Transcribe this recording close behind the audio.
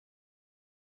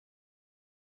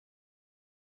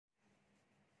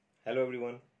Hello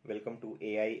everyone, welcome to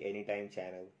AI Anytime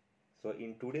channel. So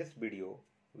in today's video,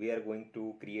 we are going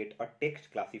to create a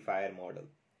text classifier model.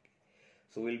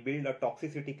 So we'll build a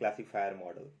toxicity classifier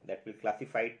model that will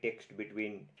classify text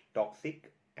between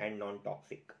toxic and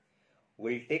non-toxic.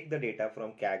 We'll take the data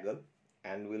from Kaggle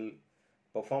and we'll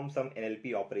perform some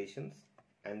NLP operations,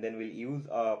 and then we'll use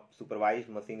a supervised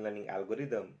machine learning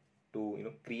algorithm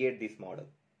to create this model,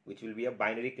 which will be a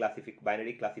binary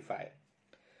classifier.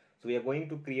 So we are going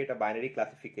to create a binary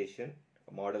classification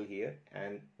model here,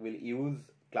 and we'll use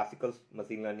classical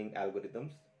machine learning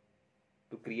algorithms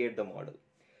to create the model.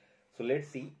 So let's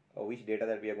see which data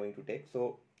that we are going to take.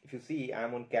 So if you see,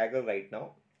 I'm on Kaggle right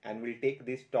now, and we'll take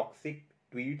this toxic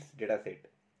tweets dataset,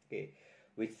 okay,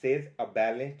 which says a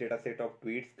balanced dataset of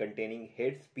tweets containing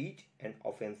hate speech and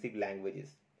offensive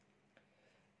languages.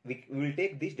 We will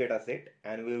take this dataset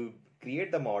and we'll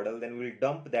create the model, then we'll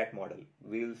dump that model.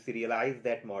 We'll serialize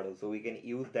that model so we can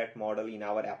use that model in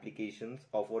our applications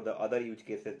or for the other use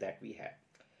cases that we have.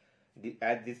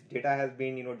 As this data has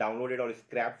been downloaded or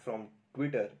scrapped from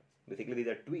Twitter, basically these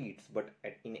are tweets, but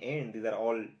in end these are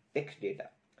all text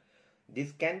data.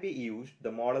 This can be used,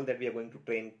 the model that we are going to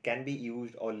train can be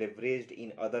used or leveraged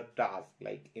in other tasks,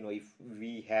 like if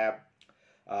we have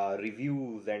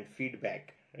reviews and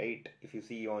feedback, right? If you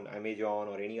see on Amazon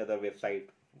or any other website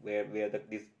where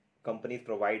these companies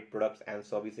provide products and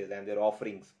services and their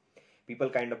offerings, people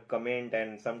kind of comment,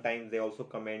 and sometimes they also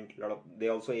comment they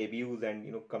also abuse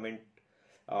and comment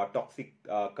toxic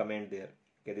comment there.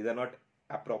 Okay, these are not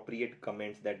appropriate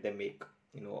comments that they make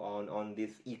on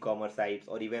these e-commerce sites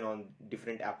or even on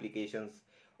different applications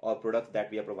or products that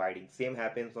we are providing. Same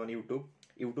happens on YouTube.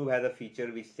 YouTube has a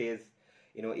feature which says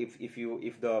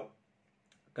if the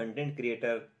content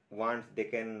creator wants, they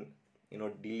can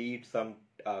delete some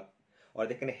or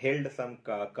they can hold some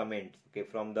comments, okay,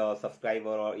 from the subscriber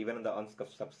or even the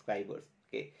unsubscribers.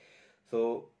 Okay,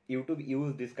 so YouTube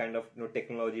use this kind of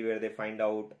technology where they find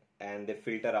out and they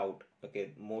filter out.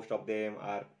 Okay, most of them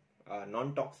are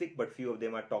non-toxic, but few of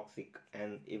them are toxic,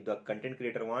 and if the content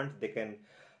creator wants, they can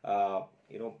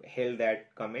hold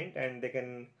that comment and they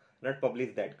can not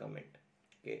publish that comment.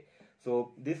 Okay,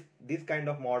 so this kind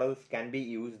of models can be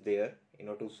used there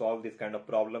to solve this kind of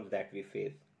problems that we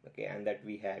face, okay, and that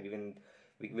we have. Even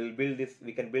we can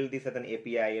build this as an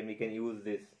API, and we can use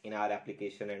this in our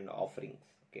application and offerings.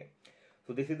 Okay,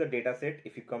 so this is the data set.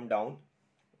 If you come down,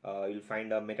 you'll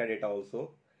find a metadata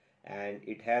also, and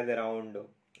it has around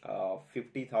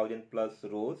 50,000 plus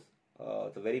rows.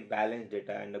 It's a very balanced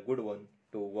data and a good one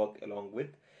to work along with.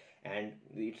 And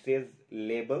it says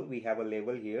label, we have a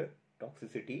label here,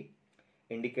 toxicity,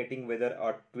 indicating whether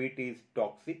a tweet is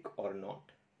toxic or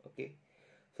not. Okay,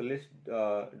 so let's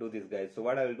do this, guys. So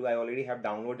what I will do, I already have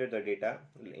downloaded the data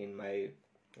in my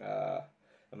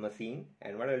machine,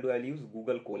 and what I'll do, I'll use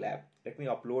Google Colab. Let me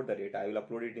upload the data. I will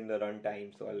upload it in the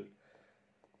runtime, so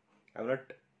I'm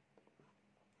not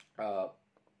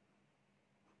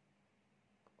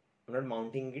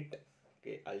mounting it.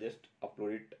 Okay, I'll just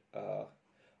upload it,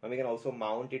 and we can also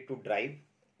mount it to drive.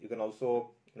 You can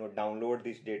also download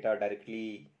this data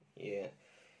directly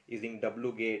using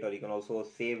wget, or you can also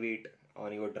save it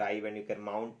on your drive, and you can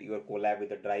mount your Colab with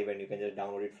the drive, and you can just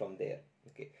download it from there.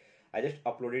 Okay, I just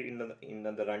uploaded in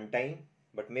the runtime,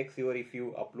 but make sure if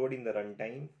you upload in the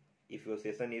runtime, if your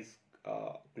session is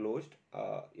closed,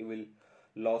 you will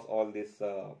lose all this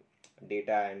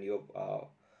data and your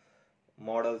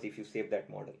models if you save that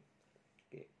model.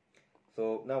 Okay,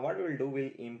 so now what we will do,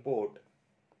 we'll import.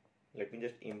 Let me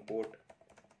just import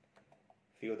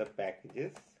few of the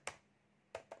packages.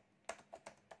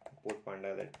 Import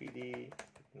pandas.pd,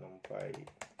 numpy,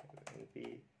 np,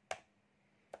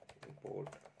 import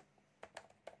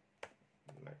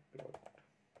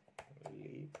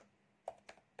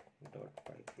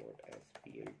matplotlib.pyplot as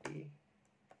plt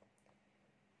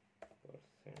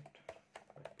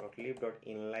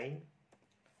 .matplotlib.inline,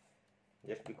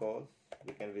 just because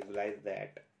we can visualize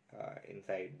that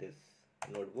inside this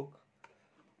notebook.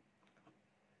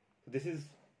 This is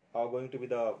going to be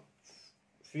the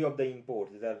few of the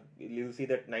imports. These are, you'll see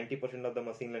that 90% of the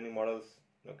machine learning models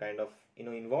kind of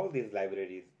involve these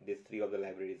libraries, these three of the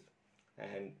libraries,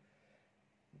 and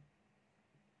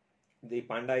the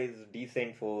Panda is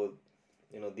decent for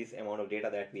this amount of data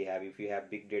that we have. If you have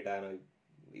big data,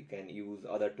 you can use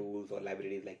other tools or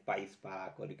libraries like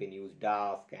PySpark, or you can use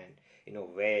Dask and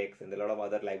Vex, and a lot of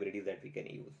other libraries that we can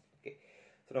use. Okay,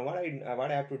 so now what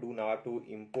I have to do now, I have to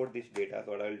import this data.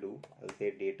 So what I'll do, I'll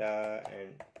say data,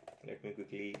 and let me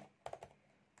quickly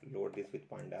load this with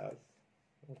pandas,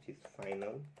 which is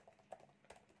final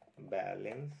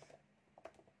balance,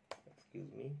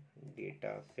 excuse me,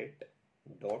 data set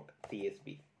dot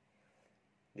csv.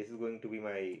 This is going to be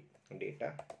my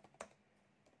data,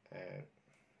 and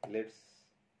let's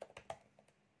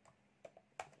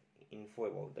info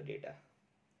about the data.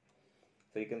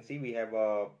 So you can see we have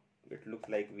a, it looks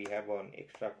like we have an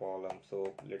extra column.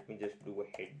 So let me just do a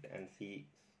head and see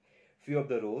few of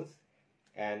the rows,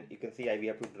 and you can see we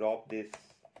have to drop this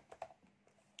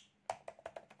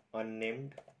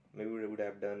unnamed. Maybe we would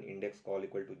have done index call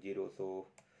equal to 0, so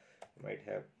might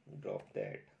have dropped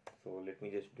that. So let me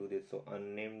just do this. So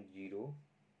unnamed 0,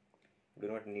 do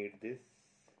not need this,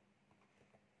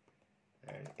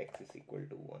 and x is equal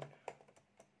to 1,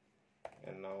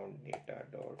 and now data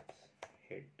dots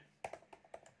head.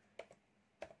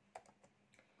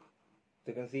 So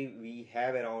you can see we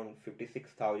have around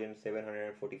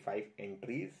 56,745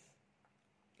 entries,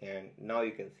 and now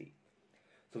you can see.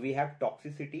 So we have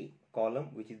toxicity column,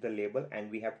 which is the label,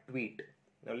 and we have tweet.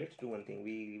 Now let's do one thing.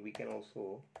 We can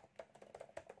also,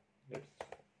 let's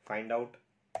find out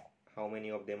how many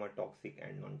of them are toxic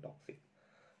and non-toxic.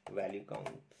 Value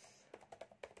counts.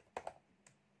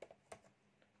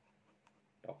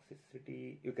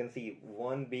 Toxicity, you can see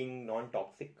 1 being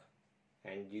non-toxic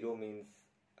and 0 means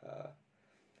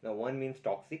now 1 means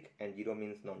toxic and 0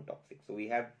 means non-toxic. So we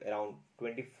have around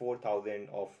 24,000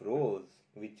 of rows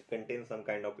which contain some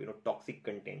kind of toxic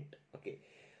content. Okay,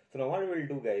 so now what we will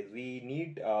do, guys, we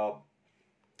need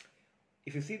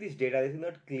if you see this data, this is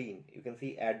not clean. You can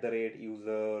see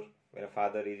 @user, when a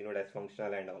father is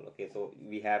dysfunctional and all. Okay, so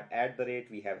we have @,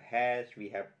 we have hash, we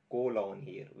have colon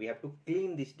here. We have to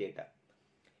clean this data.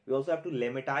 We also have to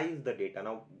lematize the data.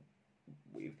 Now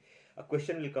a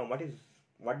question will come, what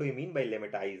do you mean by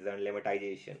lematize and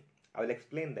lematization? I will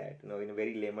explain that in a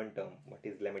very layman term. What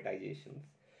is lematizations?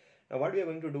 Now what we are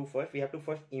going to do first, we have to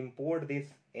first import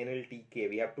this NLTK.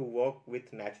 We have to work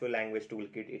with natural language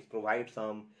toolkit. It provides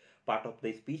some part of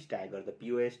the speech tagger, the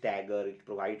POS tagger. It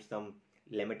provides some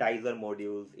lematizer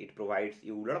modules. It provides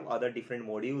you a lot of other different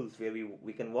modules where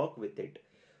we can work with it.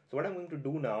 So what I'm going to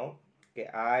do now, okay,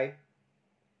 I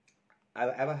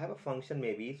have a function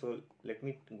maybe. So let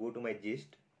me go to my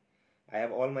gist. I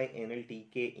have all my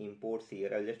NLTK imports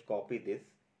here. I'll just copy this.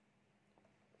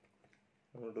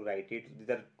 I'm going to write it. These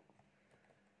are,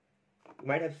 you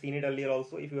might have seen it earlier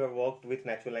also if you have worked with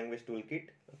natural language toolkit.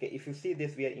 Okay, if you see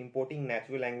this, we are importing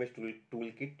natural language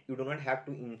toolkit. You do not have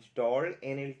to install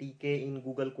NLTK in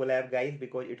Google Colab, guys,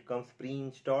 because it comes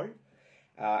pre-installed.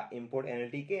 Import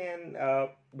NLTK, and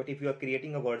but if you are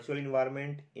creating a virtual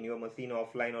environment in your machine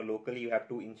offline or locally, you have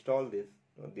to install this.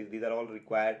 These are all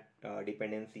required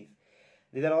dependencies.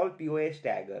 These are all POS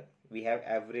tagger. We have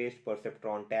average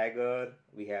perceptron tagger.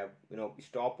 We have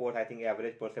stopwatch. I think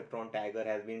average perceptron tagger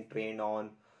has been trained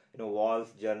on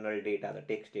Wall's journal data, the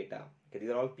text data. Okay, these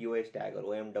are all POS tagger.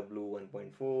 OMW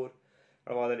 1.4.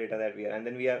 All the data that we are, and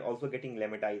then we are also getting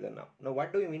lematizer now. Now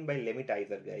what do you mean by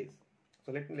lematizer, guys?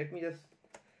 So let me just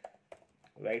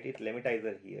write it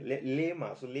lematizer here.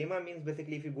 Lemma. So lemma means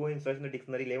basically, if you go and search in the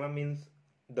dictionary, lemma means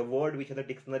the word which has a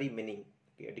dictionary meaning.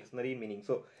 Okay, a dictionary meaning.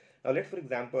 So now let's, for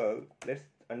example, let's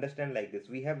understand like this.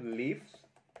 We have leaves,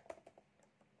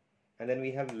 and then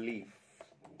we have leaf.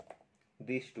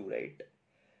 These two, right?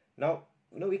 Now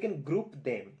we can group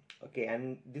them. Okay,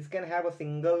 and this can have a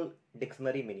single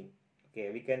dictionary meaning.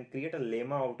 Okay, we can create a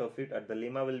lemma out of it, and the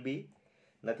lemma will be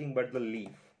nothing but the leaf.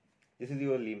 This is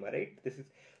your lemma, right? This is,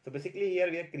 so basically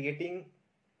here we are creating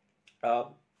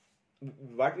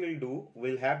what we'll do,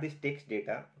 we'll have this text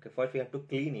data. Okay, first we have to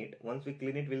clean it. Once we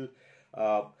clean it, we'll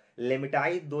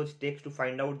lematize those texts to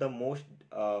find out the most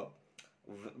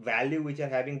value which are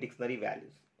having dictionary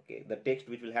values. Okay, the text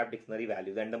which will have dictionary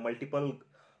values, and the multiple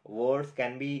words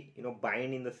can be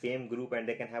bind in the same group, and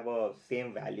they can have a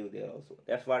same value there also.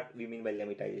 That's what we mean by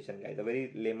lematization, guys. A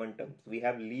very layman terms. We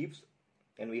have leaves,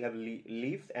 and we have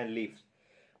leaves and leaves,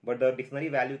 but the dictionary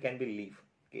value can be leaf.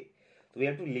 Okay, so we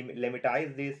have to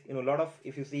lematize this. A lot of,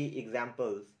 if you see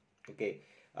examples, okay,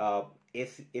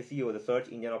 SEO, the search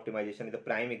engine optimization, is a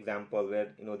prime example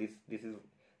where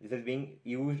this is being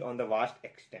used on the vast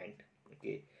extent.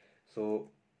 Okay, so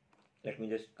let me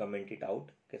just comment it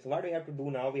out. Okay, so what we have to do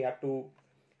now, we have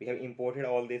imported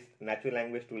all this natural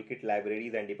language toolkit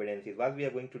libraries and dependencies. What we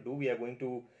are going to do, we are going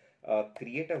to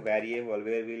create a variable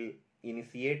where we'll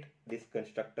initiate this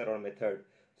constructor or method.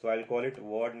 So I'll call it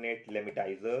wordnet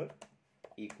lematizer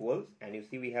equals, and you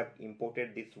see we have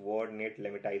imported this wordnet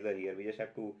lematizer here. We just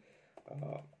have to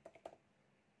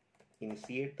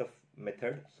initiate the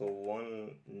method. So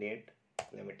one net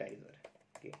lematizer.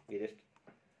 Okay, we're just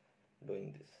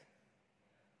doing this.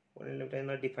 One lematizer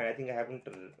not defined. I think I haven't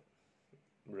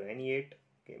run yet.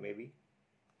 Okay, maybe.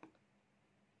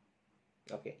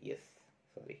 Okay, yes.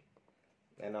 Sorry.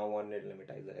 and now wordnet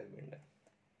lematizer has been done.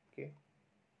 Okay.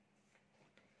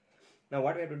 Now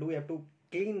what we have to do, we have to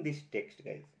clean this text,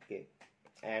 guys. Okay.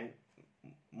 And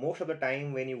most of the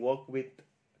time when you work with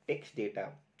text data,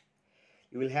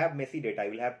 you will have messy data,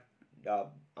 you will have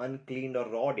uncleaned or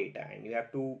raw data, and you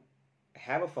have to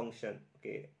have a function,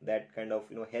 okay, that kind of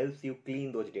helps you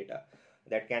clean those data.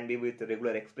 That can be with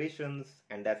regular expressions,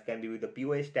 and that can be with the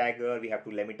POS tagger. We have to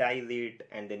lematize it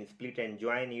and then split and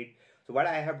join it. So what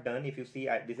I have done, if you see,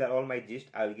 these are all my gist.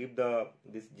 I'll give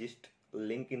this gist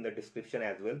link in the description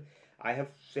as well. I have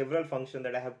several functions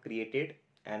that I have created,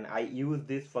 and I use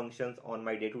these functions on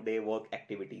my day-to-day work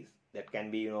activities. That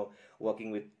can be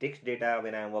working with text data.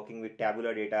 When I'm working with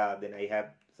tabular data, then I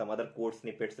have some other code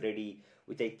snippets ready,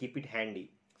 which I keep it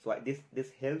handy. So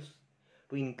this helps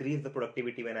to increase the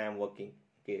productivity when I am working.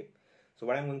 Okay, so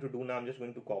what I'm going to do now, I'm just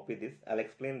going to copy this. I'll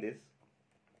explain this.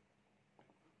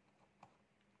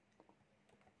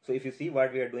 So if you see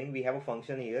what we are doing, we have a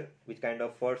function here which kind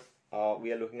of first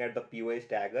we are looking at the POS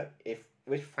tagger,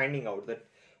 which finding out that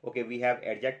okay, we have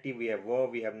adjective, we have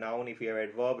verb, we have noun. If we have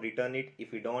adverb, return it.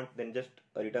 If we don't, then just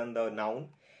return the noun.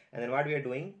 And then what we are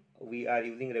doing, we are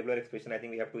using regular expression. I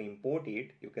think we have to import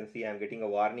it. You can see I'm getting a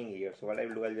warning here. So what I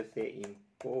will do, I'll just say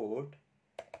import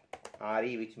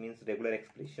RE, which means regular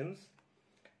expressions,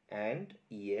 and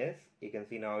yes, you can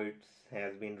see now it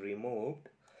has been removed.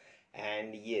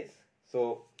 And yes,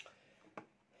 so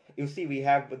you see we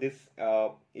have this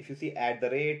if you see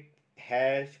 @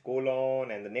 hash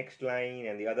colon and the next line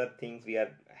and the other things, we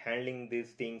are handling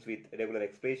these things with regular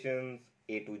expressions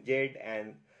A to Z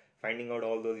and finding out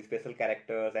all those special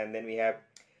characters. And then we have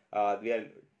we are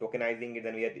tokenizing it,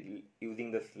 and we are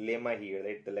using this lemma here,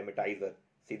 right, the lematizer.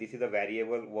 See, this is a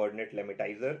variable wordnet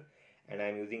lematizer, and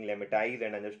I'm using lematize,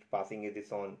 and I'm just passing it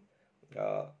this on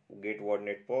get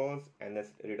wordnet pause, and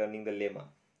that's returning the lemma.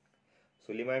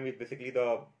 So lemma is basically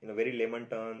the very layman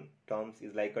terms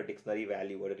is like a dictionary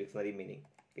value or a dictionary meaning.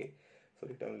 Okay, so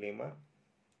return lemma.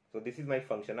 So this is my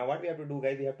function. Now what we have to do,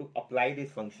 guys, we have to apply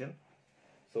this function.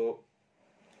 So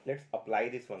let's apply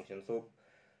this function. So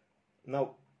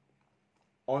now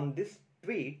on this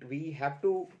tweet, we have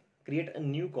to create a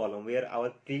new column where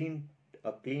our clean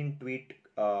tweet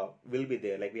will be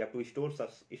there. Like we have to store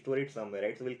it somewhere,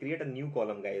 right? So we'll create a new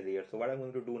column, guys, here. So what I'm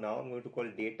going to do now, I'm going to call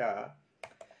data,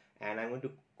 and I'm going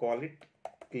to call it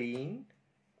clean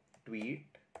tweets.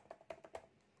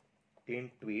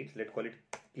 Let's call it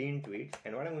clean tweets.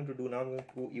 And what I'm going to do now, I'm going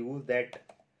to use that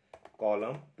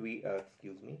column tweet,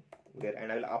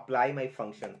 and I will apply my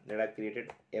function that I've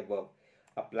created above.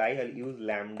 Apply, I'll use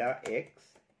lambda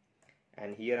x,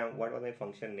 and here what was my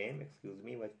function name?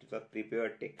 What was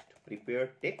prepared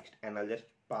text, and I'll just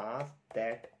pass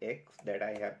that x that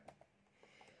I have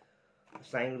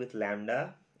assigned with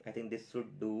lambda. I think this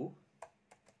should do.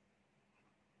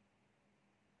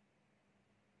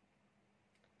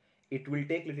 It will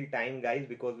take little time, guys,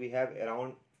 because we have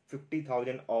around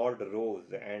 50,000 odd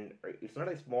rows, and it's not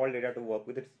a small data to work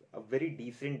with. It's a very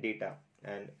decent data,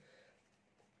 and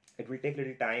it will take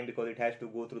little time because it has to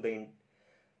go through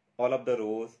all of the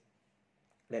rows.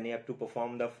 Then you have to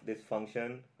perform this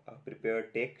function prepare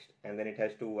text, and then it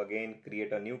has to again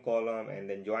create a new column and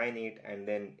then join it, and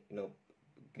then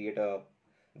create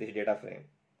this data frame.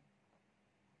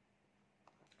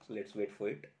 So let's wait for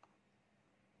it.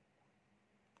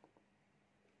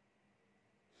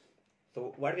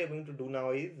 So what we are going to do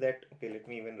now is that, okay, let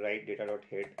me even write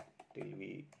data.head till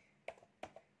we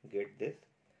get this.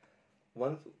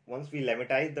 Once we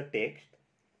lematize the text,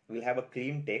 we'll have a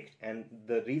clean text, and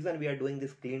the reason we are doing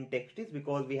this clean text is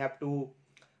because we have to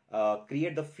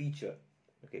create the feature.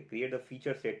 Okay, create the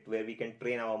feature set where we can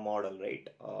train our model, right,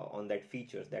 on that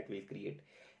features that we'll create.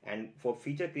 And for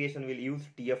feature creation, we'll use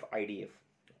TF-IDF.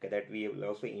 Okay, that we will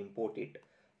also import it.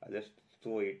 I'll just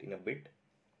show it in a bit.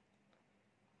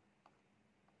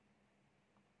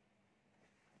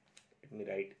 Let me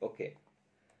write, okay.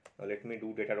 Now let me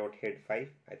do data.head 5.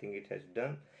 I think it has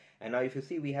done. And now if you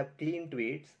see, we have clean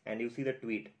tweets, and you see the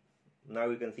tweet. Now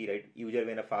you can see, right, user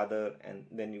when a father, and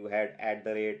then you had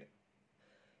 @.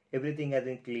 Everything has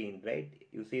been cleaned, right?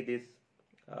 You see this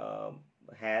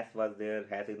hash was there,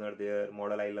 hash is not there,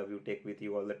 model I love you, take with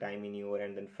you all the time in your,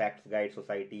 and then facts, guide,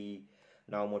 society,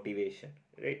 now motivation,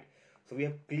 right? So we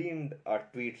have cleaned our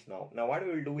tweets now. Now what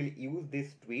we will do, we'll use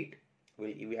this tweet.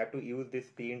 We have to use this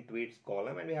clean tweets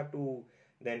column, and we have to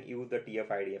then use the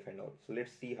TF-IDF and all. So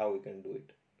let's see how we can do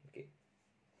it. Okay.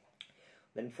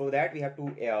 Then for that, we have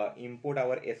to import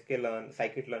our sklearn,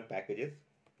 scikit-learn packages.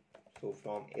 So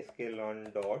from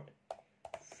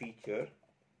sklearn.feature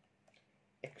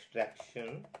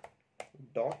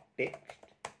extraction.text,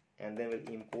 and then we'll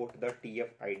import the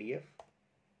TF-IDF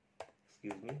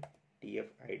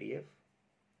TF-IDF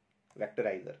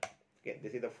vectorizer. Okay,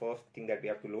 this is the first thing that we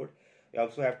have to load. We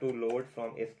also have to load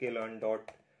from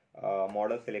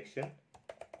sklearn.model selection,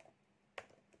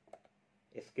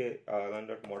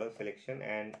 sklearn.model selection,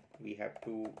 and we have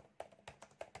to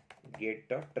get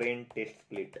the train test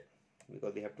split,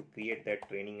 because we have to create that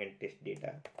training and test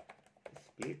data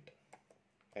split,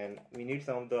 and we need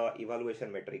some of the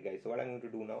evaluation metric, guys. So what I'm going to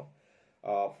do now,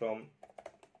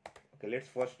 let's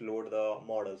first load the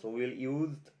model. So we'll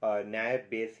use Naïve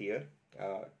Bayes here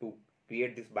to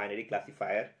create this binary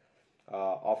classifier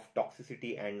of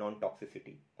toxicity and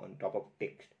non-toxicity on top of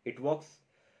text. It works.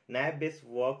 Naïve Bayes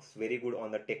works very good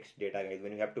on the text data, guys,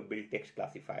 when you have to build text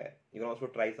classifier. You can also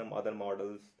try some other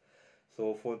models.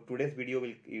 So for today's video,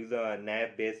 we'll use a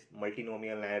Naïve Bayes,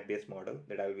 multinomial Naïve Bayes model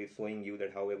that I will be showing you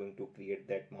that how we're going to create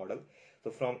that model.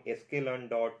 So from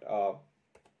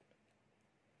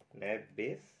sklearn.Naïve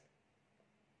Bayes,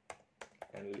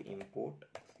 and we'll import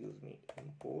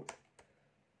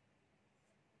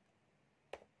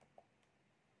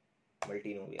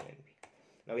multinomial NP.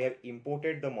 Now we have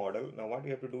imported the model. Now what we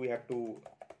have to do, we have to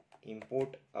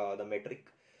import the metric.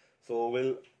 So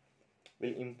we'll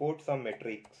import some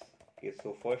metrics. Okay,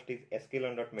 so first is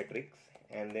sklearn.metrics,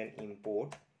 and then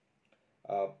import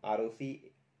ROC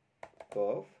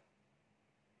curve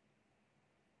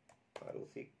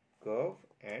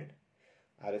and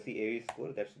ROC AV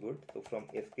score. That's good. So from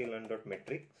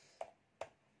sklearn.metrics,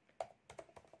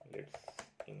 let's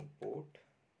import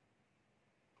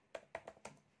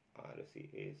ROC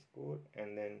AV score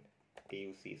and then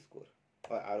AUC score,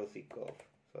 or ROC curve,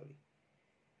 sorry.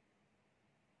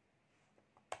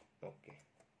 Okay.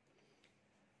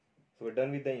 So we're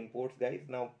done with the imports, guys.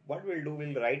 Now what we'll do,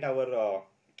 we'll write our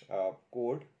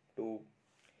code to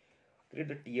create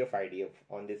the TF-IDF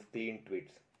on this clean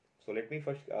tweets. So let me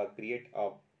first create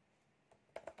a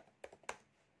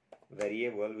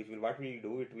variable, which will, what we'll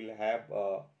do, it will have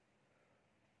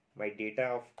my data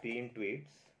of clean tweets.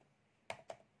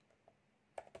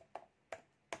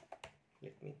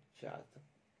 Let me charge the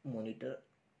monitor.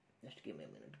 Just give me a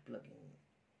minute to plug in.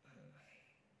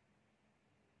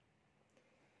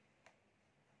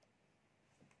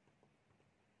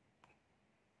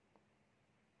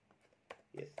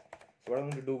 Yes. So what I'm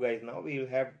going to do, guys, now we will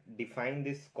have define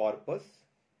this corpus.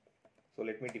 So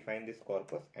let me define this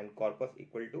corpus, and corpus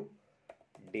equal to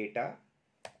data,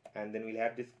 and then we'll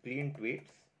have this clean tweets.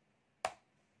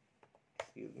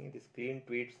 This clean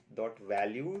tweets dot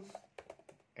values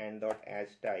and dot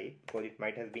as type, because it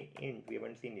might have been int. We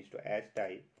haven't seen this. To as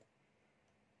type.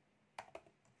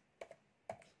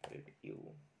 Split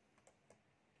u.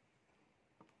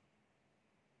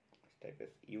 Type as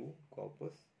u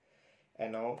corpus.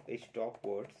 And now the stop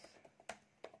words.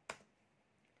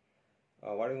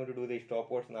 What I'm going to do the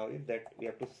stop words now is that we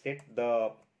have to set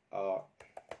the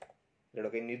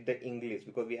need the English,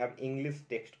 because we have English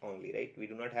text only, right? We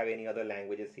do not have any other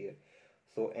languages here.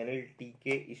 So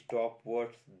NLTK stop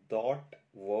words dot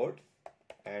words,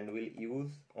 and we'll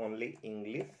use only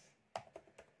English,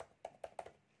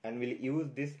 and we'll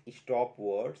use this stop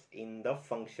words in the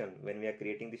function when we are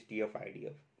creating this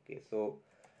TF-IDF. Okay, so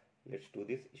let's do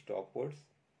this stop words.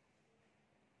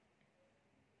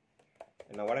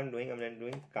 And now what I'm doing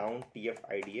count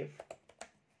TF-IDF.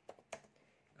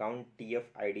 Count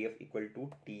TF-IDF equal to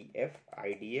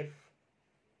TF-IDF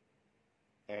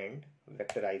and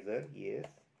vectorizer, yes,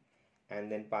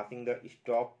 and then passing the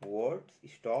stop words,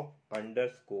 stop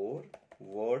underscore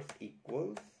words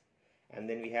equals, and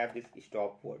then we have this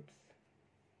stop words.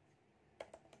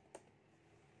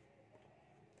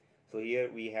 So here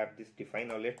we have this define.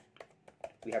 Now we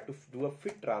have to do a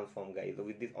fit transform, guys. So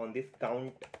with this, on this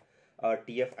count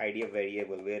TF-IDF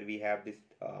variable, where we have this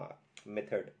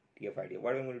method TF-IDF.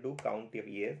 What I'm going to do, count TF,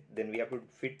 yes, then we have to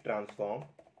fit transform,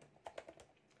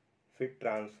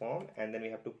 and then we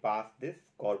have to pass this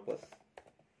corpus.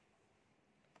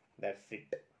 That's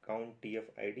it. Count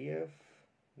TF-IDF.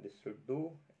 This should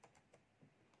do,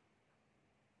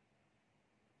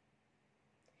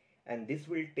 and this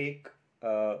will take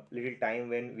a little time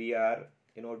when we are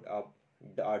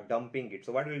dumping it.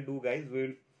 So what we'll do, guys,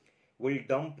 we'll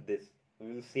dump this.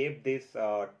 We'll save this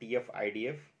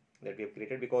TF-IDF that we have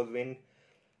created, because when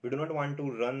we do not want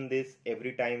to run this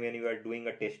every time when you are doing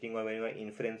a testing, or when you are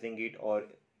inferencing it, or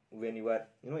when you are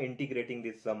integrating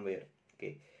this somewhere.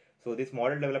 Okay, so this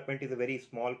model development is a very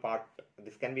small part.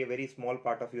 This can be a very small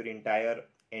part of your entire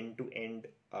end-to-end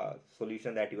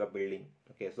solution that you are building.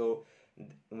 Okay, so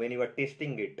when you are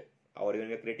testing it, or when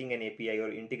you are creating an API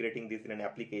or integrating this in an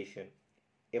application,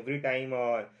 every time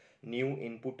a new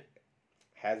input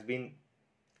has been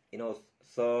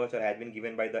searched or has been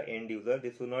given by the end user,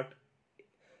 this will not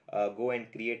go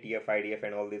and create TF-IDF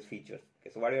and all these features.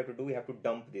 Okay, so what we have to do, we have to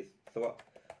dump this. So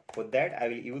for that I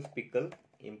will use pickle,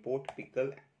 import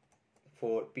pickle.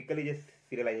 For pickle is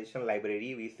a serialization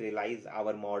library. We serialize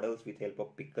our models with help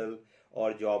of pickle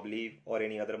or jobleaf or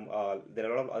any other. There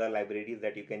are a lot of other libraries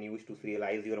that you can use to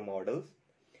serialize your models.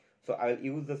 So I will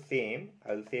use the same.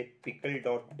 I will say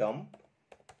pickle.dump.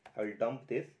 I will dump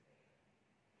this,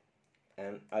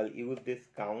 and I'll use this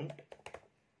count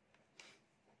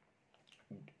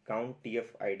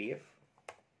TF-IDF,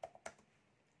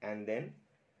 and then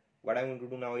what I'm going to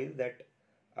do now is that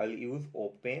I'll use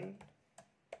open,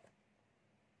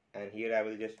 and here I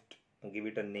will just give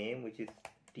it a name which is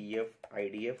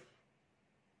TF-IDF.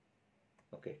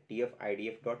 Okay,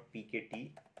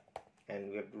 TF-IDF.pkt, and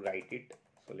we have to write it.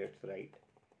 So let's write.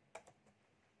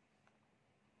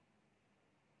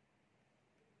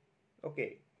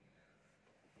 Okay,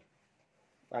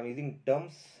 I'm using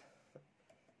dumps.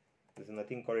 There's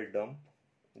nothing called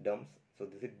dumps. So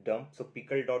this is dump. So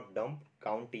pickle.dump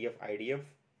count TF-IDF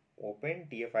open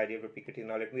TF-IDF.pkt.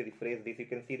 Now let me rephrase this. You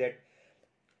can see that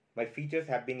my features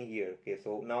have been here. Okay,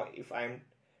 so now if I'm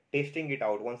testing it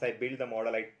out, once I build the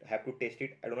model, I have to test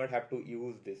it. I do not have to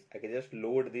use this. I can just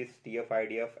load this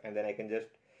TF-IDF, and then I can just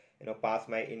pass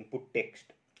my input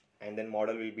text, and then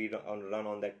model will be run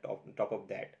on that top of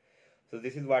that. So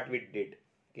this is what we did.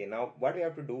 Okay, now what we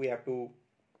have to do, we have to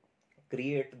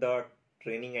create the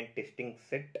training and testing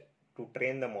set to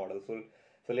train the model. So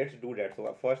let's do that. So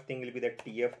our first thing will be the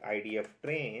TF-IDF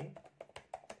train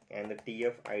and the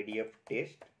TF-IDF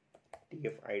test,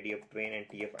 TF-IDF train and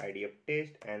TF-IDF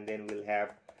test, and then we'll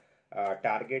have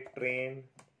target train,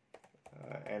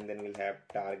 and then we'll have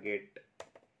target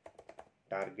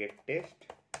test,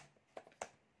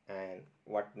 and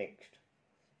what next?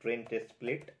 Train test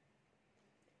split,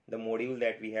 the module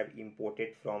that we have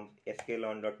imported from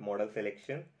sklearn.model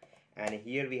selection, and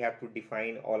here we have to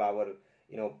define all our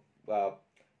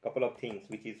couple of things,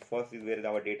 which is first is where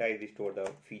our data is stored, the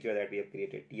feature that we have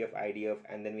created, TF-IDF,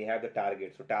 and then we have the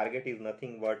target. So target is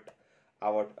nothing but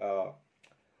our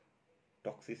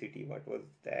toxicity. What was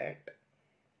that?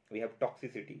 We have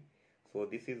toxicity. So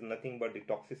this is nothing but the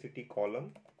toxicity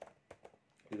column.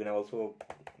 You can also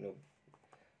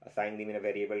assign them in a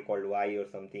variable called y or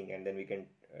something, and then we can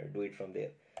do it from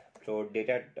there. So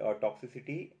data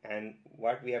toxicity, and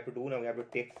what we have to do now, we have to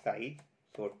take size.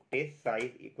 So test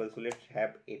size equals, so let's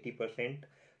have 80%,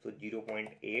 so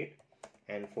 0.8,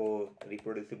 and for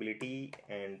reproducibility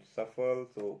and shuffle,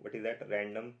 so what is that?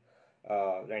 Random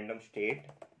state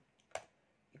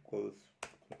equals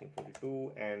something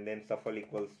 42, and then shuffle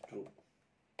equals true.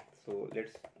 So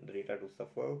let's data to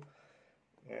shuffle,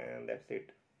 and that's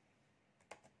it.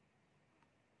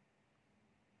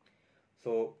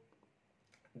 So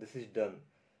this is done.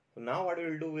 So now what we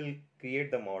will do, we'll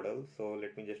create the model. So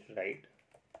let me just write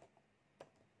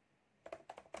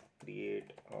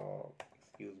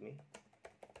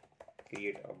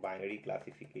create a binary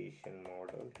classification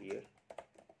model here,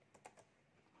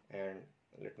 and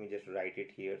let me just write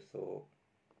it here. So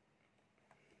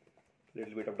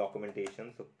little bit of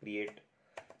documentation. So create,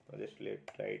 just let's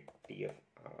write TF-IDF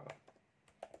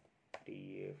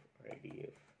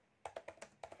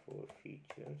for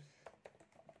features,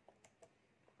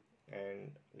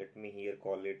 and let me here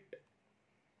call it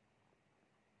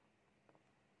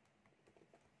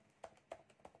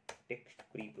text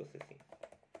pre-processing.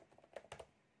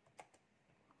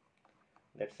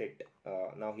 That's it.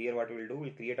 Now here what we'll do,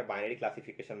 we'll create a binary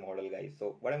classification model, guys.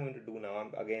 So what I'm going to do now,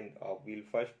 again, we'll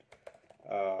first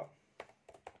a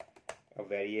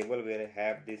variable where I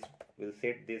have this, we'll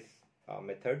set this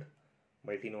method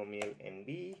multinomial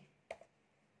NB.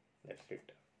 That's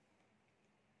it.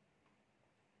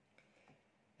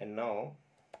 And now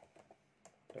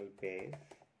model base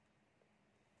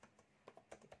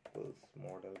equals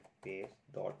model base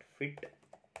dot fit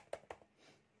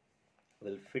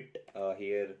will fit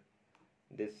here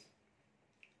this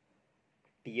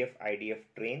TF-IDF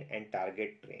train and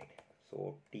target train.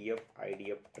 So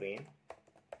TF-IDF train,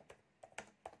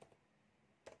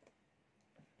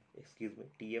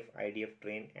 TF-IDF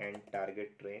train and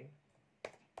target train.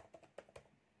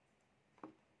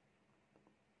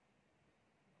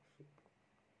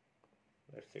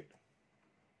 That's it.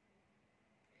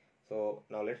 So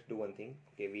now let's do one thing.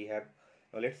 Okay, we have,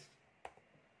 now let's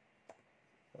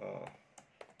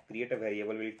create a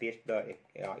variable. We'll test the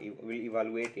we'll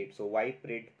evaluate it. So y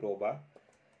predict proba,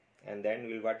 and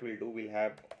then what we'll do, we'll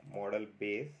have model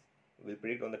base will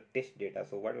predict on the test data.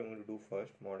 So what we're going to do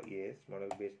first, model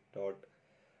base dot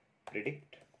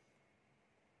predict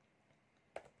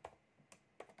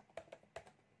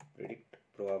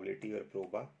probability or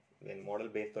proba, then model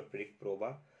base dot predict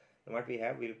proba, And what we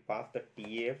have, we'll pass the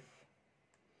TF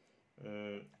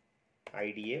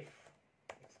IDF,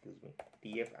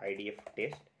 TF-IDF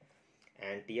test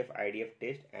and TF-IDF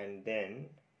test, and then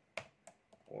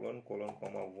colon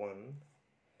comma 1.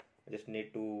 I just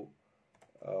need to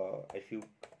if you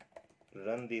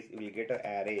run this, you will get an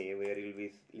array where you will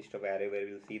be list of array where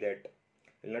you will see that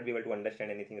you will not be able to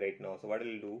understand anything right now. So what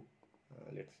we will do,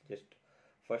 let's just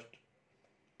first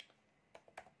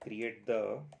create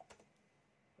the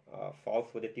false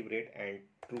positive rate and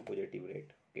true positive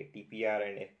rate, okay, TPR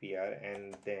and FPR,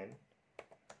 and then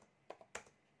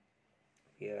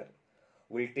here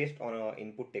we'll test on our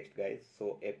input text, guys.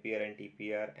 So FPR and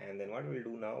TPR, and then what we'll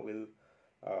do now, we'll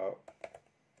ROC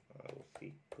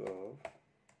curve,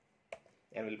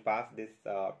 and we'll pass this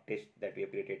test that we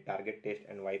have created, target test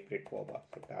and vibrate proba.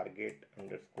 So target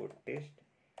underscore test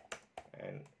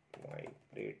and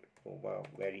vibrate proba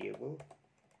variable.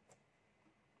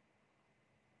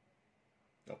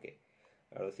 Okay,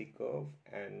 ROC curve,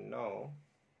 and now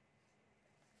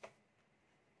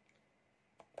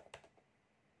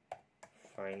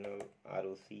final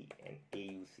ROC and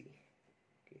AUC.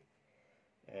 Okay,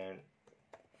 and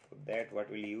for that what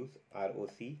we'll use, ROC,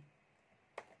 excuse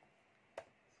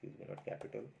me, not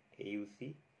capital,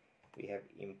 AUC. We have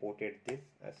imported this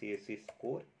CSC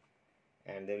score,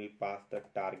 and then we pass the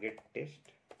target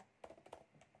test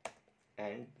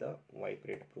and the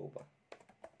vibrate proba.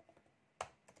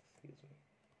 Excuse me.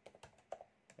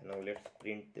 And now let's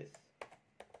print this.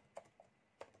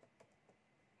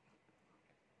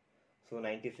 So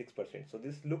 96%. So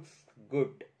this looks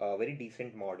good, very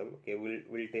decent model. Okay,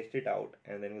 we'll test it out,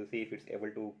 and then we'll see if it's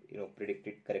able to predict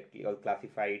it correctly or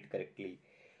classify it correctly.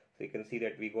 So you can see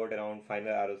that we got around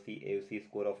final ROC AUC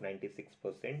score of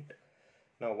 96%.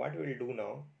 Now what we'll do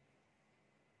now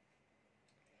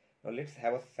let's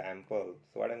have a sample.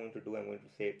 So what I'm going to do, I'm going to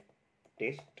say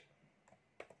test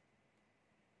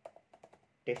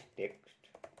text,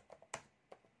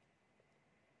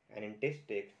 and in test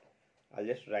text I'll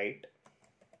just write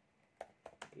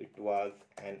it was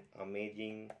an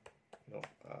amazing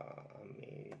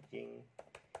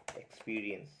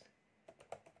experience.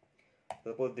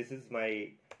 Suppose this is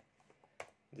my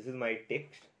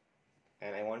text,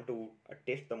 and I want to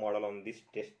test the model on this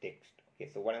test text. Okay,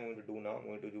 so what I'm going to do now, I'm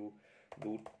going to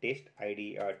do test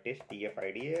ID test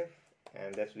TF-IDF,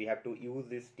 and thus we have to use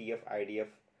this TF-IDF.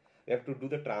 We have to do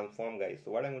the transform, guys.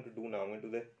 So what I'm going to do now, I'm going to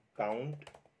do the count,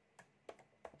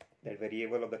 that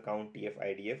variable of the count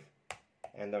TF-IDF,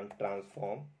 and then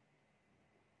transform,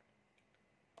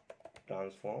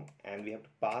 and we have to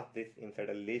pass this inside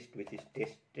a list which is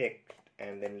test text,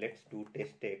 and then let's do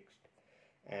test text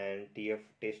and TF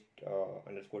test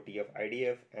underscore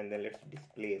TF-IDF, and then let's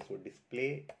display. So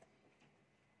display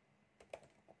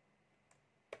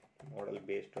model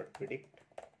based dot predict,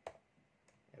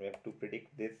 and we have to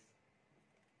predict this,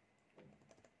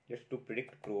 just to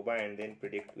predict proba, and then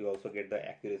predict, we also get the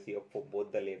accuracy of for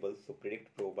both the labels. So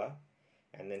predict proba,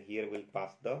 and then here we'll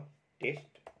pass the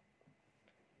test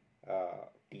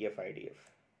TF-IDF,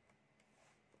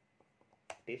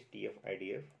 test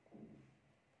TF-IDF,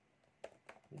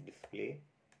 display,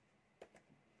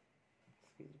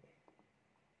 excuse me,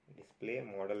 display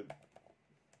model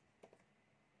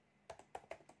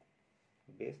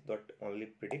base dot only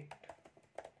predict,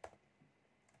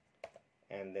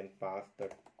 and then pass the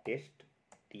test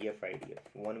TF-IDF.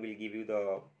 One will give you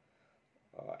the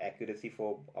accuracy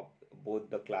for both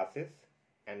the classes,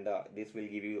 and this will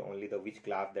give you only the which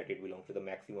class that it belongs to, the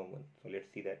maximum one. So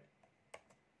let's see that.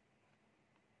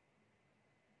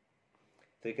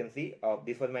 So you can see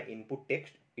this was my input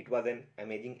text. It was an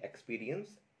amazing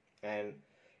experience, and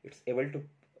it's able to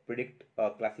predict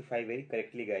classify very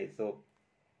correctly, guys. So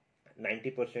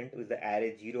 90% is the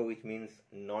array 0, which means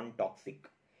non-toxic,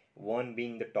 1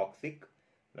 being the toxic.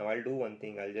 Now I'll do one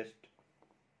thing, I'll just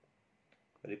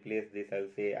replace this. I'll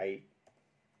say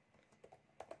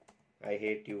I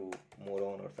hate you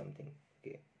moron or something.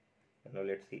 Okay, and now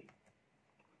let's see.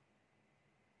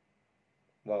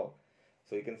 Wow,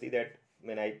 so you can see that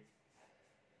when I'm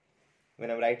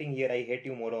writing here I hate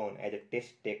you moron as a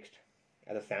test text,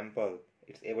 as a sample,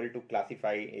 it's able to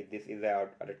classify if this is a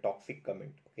toxic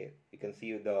comment. Okay, you can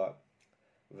see the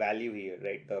value here,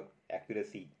 right, the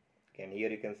accuracy. Okay, and here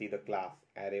you can see the class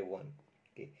array 1.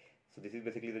 Okay, so this is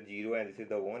basically the 0, and this is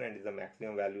the 1, and this is the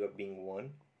maximum value of being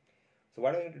 1. So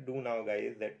what I'm going to do now, guys,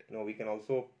 is that we can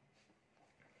also,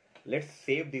 let's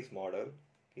save this model.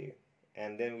 Okay,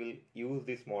 and then we'll use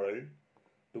this model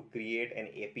to create an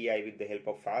API with the help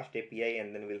of fast API,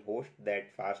 and then we'll host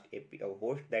that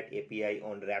API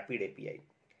on rapid API.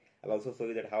 I'll also show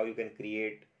you that how you can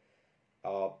create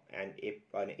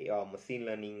a machine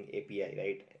learning API,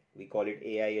 right? We call it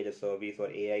AI as a service or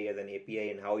AI as an API,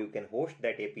 and how you can host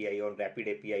that API on Rapid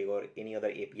API or any other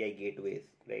API gateways,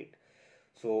 right?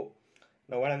 So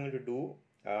now what I'm going to do,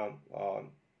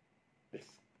 let's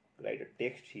write a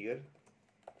text here,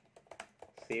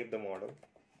 save the model,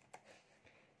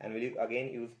 and we'll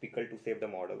again use pickle to save the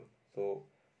model. So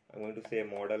I'm going to say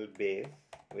model base,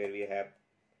 where we have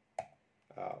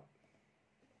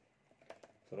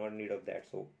so not need of that.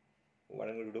 So what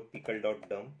I'm going to do,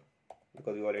 pickle.dump,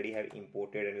 because we already have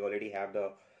imported and we already have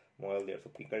the model there. So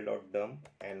pickle.dump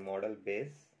and model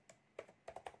base,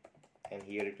 and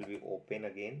here it will be open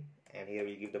again, and here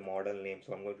we'll give the model name.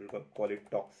 So I'm going to call it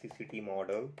toxicity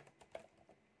model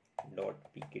dot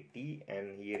pkt,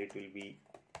 and here it will be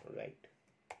right.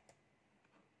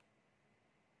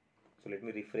 So let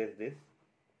me refresh this.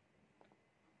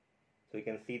 So you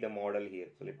can see the model here.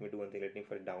 So let me do one thing. Let me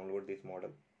first download this model.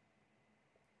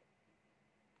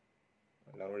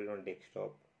 I'll download it on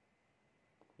desktop.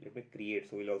 Let me create.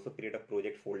 So we'll also create a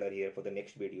project folder here for the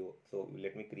next video. So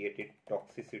let me create it,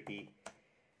 Toxicity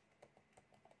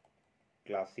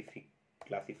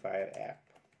Classifier app.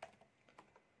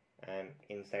 And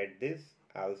inside this,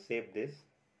 I'll save this.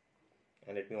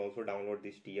 And let me also download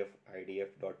this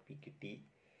TF-IDF.pkt.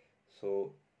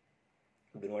 So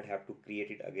do not have to create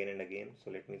it again and again.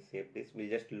 So let me save this. We'll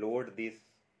just load this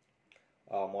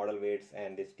model weights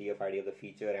and this TF-ID of the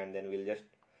feature, and then we'll just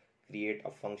create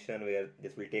a function where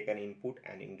this will take an input,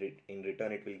 and in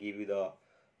return it will give you the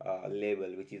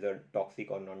label, which is a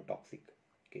toxic or non-toxic.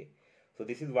 Okay, so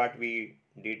this is what we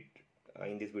did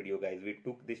in this video, guys. We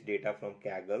took this data from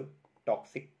Kaggle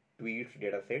toxic tweets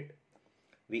dataset.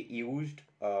 We used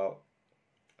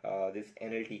this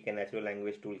NLP, natural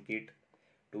language toolkit,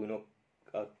 to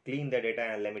clean the data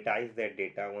and lematize that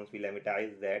data. Once we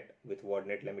lematize that with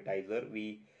WordNet lematizer,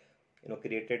 we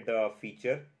created the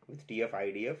feature with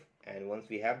TF-IDF, and once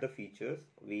we have the features,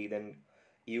 we then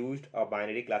used a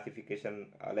binary classification,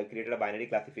 created a binary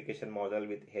classification model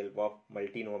with help of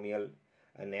multinomial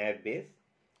Naïve Bayes,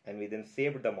 and we then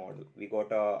saved the model. We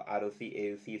got a ROC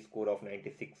AUC score of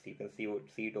 96. You can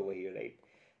see it over here, right?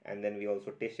 And then we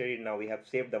also tested it. Now we have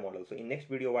saved the model. So in next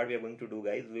video, what we are going to do,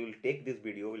 guys, we will take this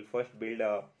video, we'll first build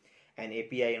an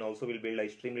API, and also we'll build a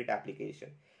Streamlit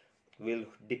application. We'll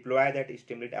deploy that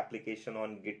Streamlit application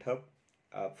on GitHub,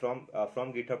 from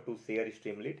GitHub to share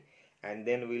Streamlit, and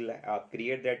then we'll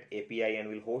create that API and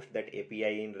we'll host that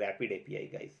API in Rapid API,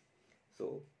 guys.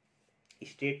 So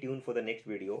stay tuned for the next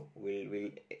video.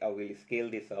 We'll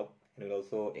scale this up, and we'll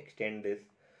also extend this.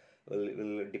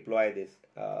 We'll deploy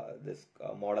this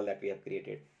model that we have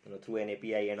created through an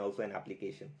API and also an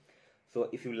application. So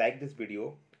if you like this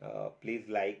video, please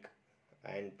like,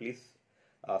 and please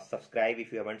subscribe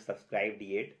if you haven't subscribed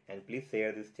yet, and please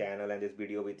share this channel and this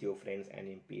video with your friends and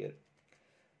in peer.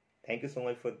 Thank you so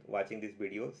much for watching this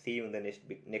video. See you in the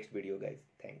next video, guys.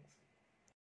 Thanks.